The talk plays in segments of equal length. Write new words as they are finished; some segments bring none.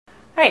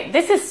Right,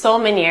 this is Sole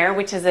Meuniere,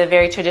 which is a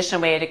very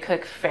traditional way to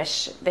cook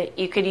fish that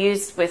you could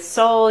use with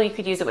sole, you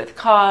could use it with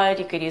cod,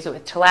 you could use it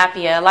with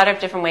tilapia, a lot of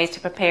different ways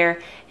to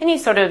prepare any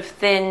sort of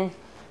thin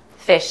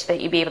fish that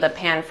you'd be able to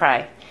pan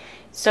fry.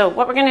 So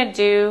what we're going to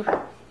do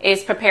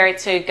is prepare it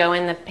to go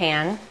in the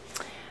pan.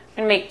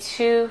 I'm going to make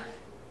 2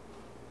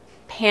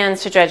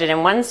 pans to dredge it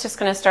in. One's just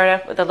going to start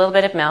off with a little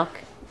bit of milk.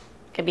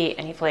 It could be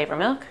any flavor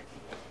milk.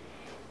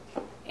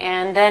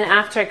 And then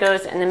after it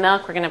goes in the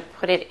milk, we're going to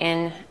put it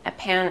in a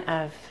pan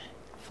of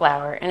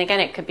flour. And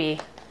again, it could be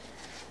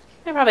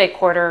probably a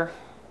quarter,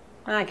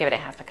 I'll give it a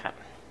half a cup.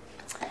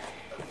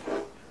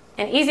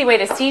 An easy way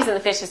to season the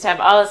fish is to have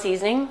all the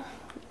seasoning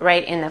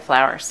right in the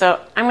flour.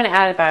 So I'm going to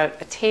add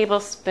about a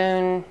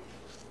tablespoon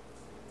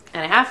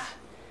and a half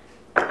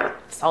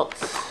salt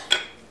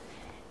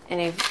and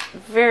a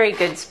very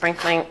good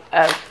sprinkling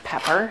of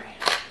pepper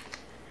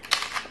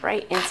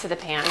right into the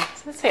pan.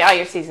 So let's say all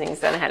your seasoning's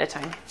done ahead of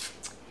time.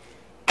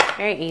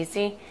 Very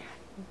easy.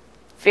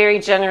 Very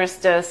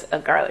generous dose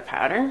of garlic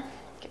powder.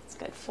 Gets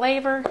good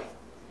flavor.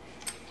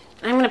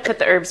 I'm going to put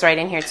the herbs right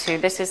in here too.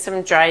 This is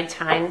some dried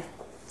thyme.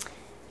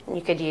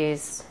 You could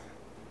use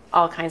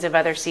all kinds of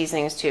other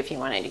seasonings too if you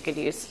wanted. You could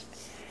use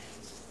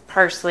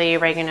parsley,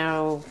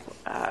 oregano,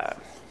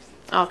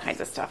 all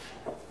kinds of stuff.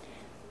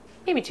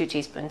 Maybe 2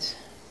 teaspoons.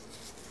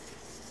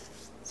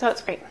 So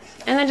it's great.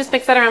 And then just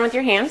mix that around with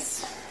your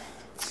hands,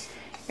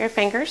 your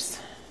fingers.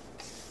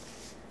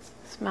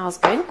 Smells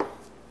good.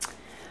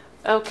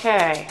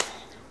 Okay.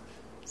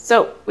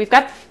 So we've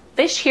got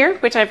fish here,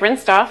 which I've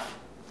rinsed off.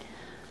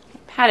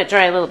 I've had it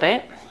dry a little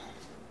bit.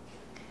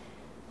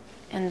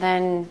 And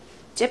then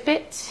dip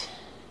it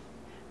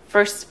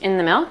first in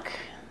the milk.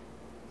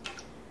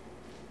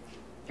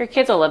 Your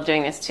kids will love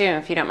doing this too,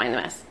 if you don't mind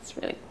the mess. It's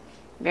really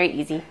very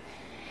easy.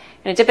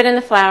 I'm going to dip it in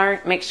the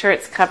flour, make sure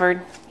it's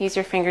covered. Use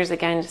your fingers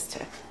again just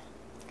to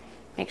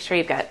make sure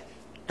you've got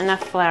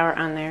enough flour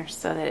on there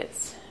so that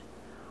it's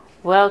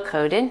well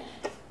coated.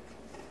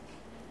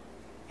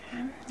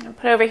 I'll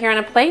put it over here on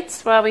a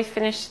plate while we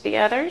finish the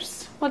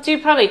others. We'll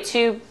do probably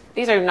 2.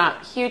 These are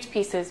not huge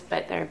pieces,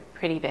 but they're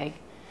pretty big.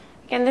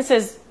 Again, this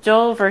is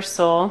Sole versus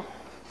Sole,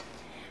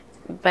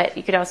 but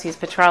you could also use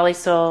petrale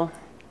sole.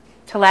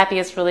 Tilapia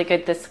is really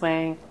good this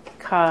way.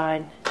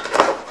 Cod.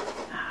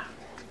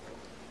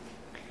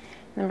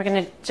 Then we're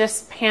going to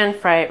just pan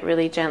fry it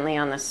really gently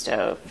on the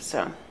stove.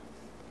 So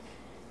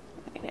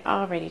get it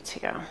all ready to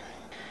go.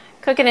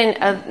 Cook it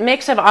in a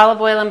mix of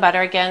olive oil and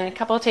butter. Again, a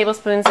couple of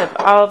tablespoons of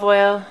olive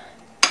oil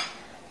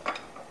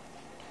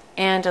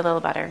and a little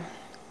butter.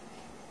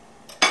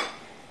 That's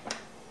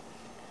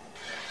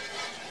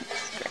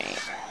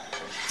great.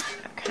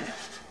 Okay.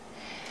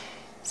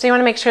 So you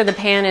want to make sure the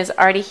pan is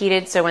already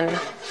heated so when the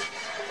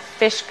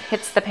fish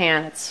hits the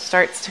pan, it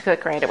starts to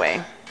cook right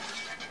away.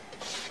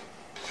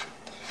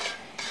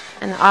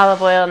 And the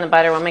olive oil and the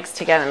butter will mix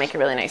together and make a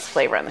really nice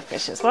flavor on the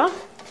fish as well.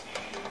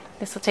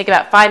 This will take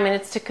about 5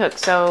 minutes to cook,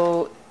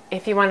 so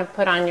if you want to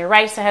put on your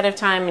rice ahead of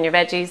time and your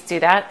veggies, do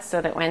that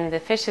so that when the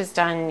fish is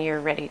done, you're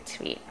ready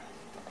to eat.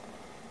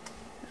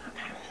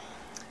 Okay,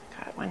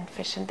 got one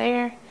fish in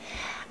there.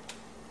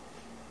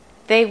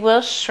 They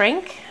will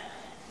shrink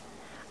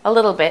a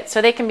little bit,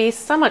 so they can be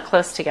somewhat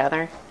close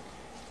together.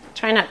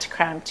 Try not to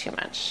crowd too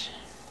much.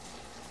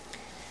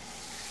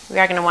 We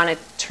are going to want to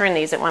turn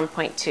these at one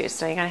point too,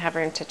 so you're going to have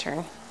room to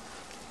turn.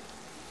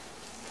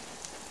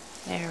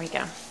 There we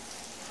go.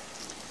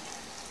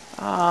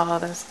 Oh,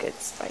 those good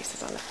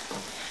spices on it.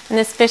 And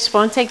this fish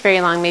won't take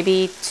very long,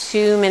 maybe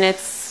 2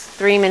 minutes,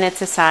 3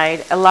 minutes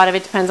aside. A lot of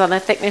it depends on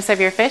the thickness of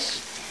your fish.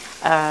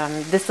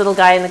 This little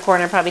guy in the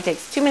corner probably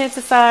takes 2 minutes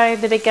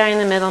aside. The big guy in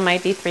the middle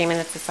might be 3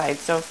 minutes aside.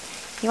 So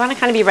you want to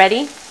kind of be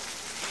ready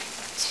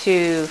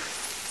to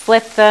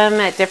flip them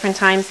at different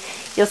times.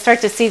 You'll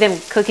start to see them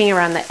cooking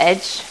around the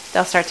edge.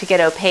 They'll start to get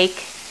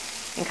opaque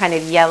and kind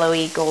of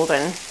yellowy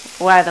golden,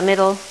 while the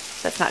middle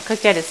that's not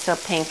cooked yet is still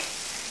pink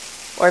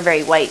or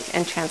very white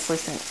and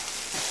translucent.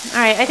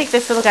 All right, I think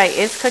this little guy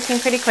is cooking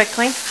pretty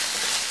quickly.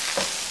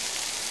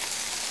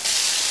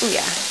 Oh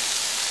yeah.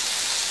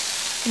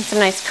 And some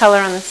nice color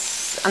on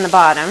the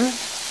bottom.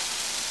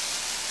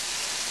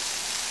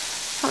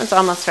 That one's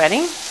almost ready.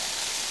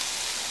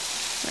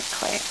 Not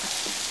quite.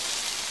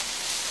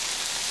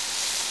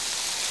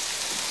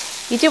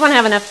 You do want to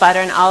have enough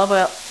butter and olive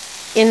oil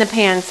in the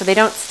pan so they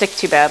don't stick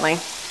too badly.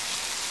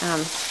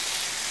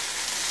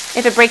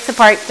 If it breaks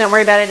apart, don't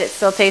worry about it. It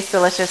still tastes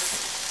delicious.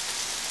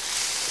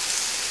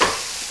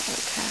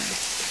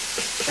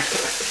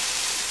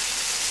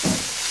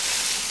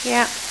 Okay.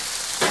 Yeah.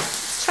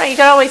 Let's try. You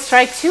can always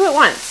try 2 at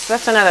once.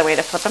 That's another way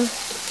to flip them.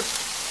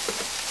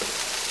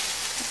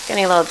 It's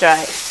getting a little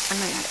dry.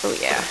 Oh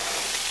yeah.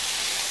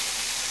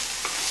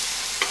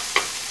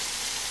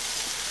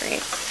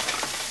 Great.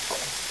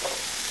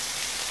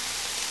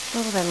 A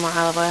little bit more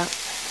olive oil.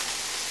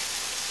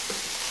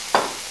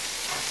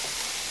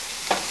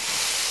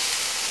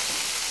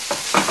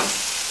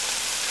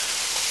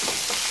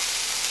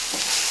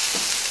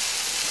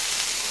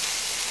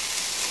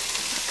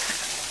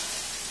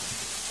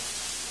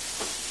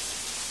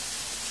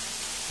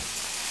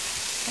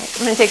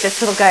 I'm going to take this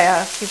little guy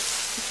off.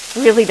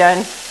 He's really done.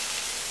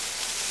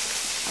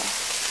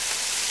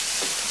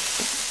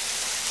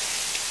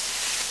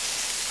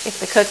 If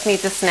the cook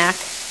needs a snack,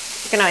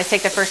 you can always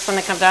take the first one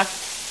that comes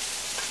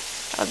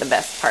off. Oh, the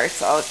best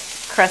part's all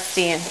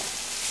crusty and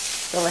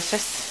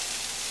delicious.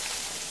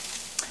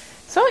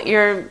 So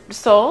your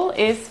sole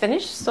is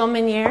finished, sole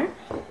meuniere.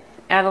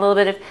 Add a little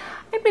bit of,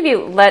 I'd maybe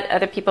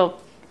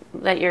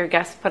let your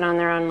guests put on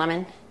their own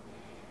lemon.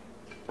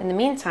 In the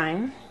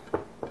meantime,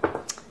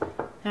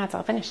 now it's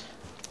all finished.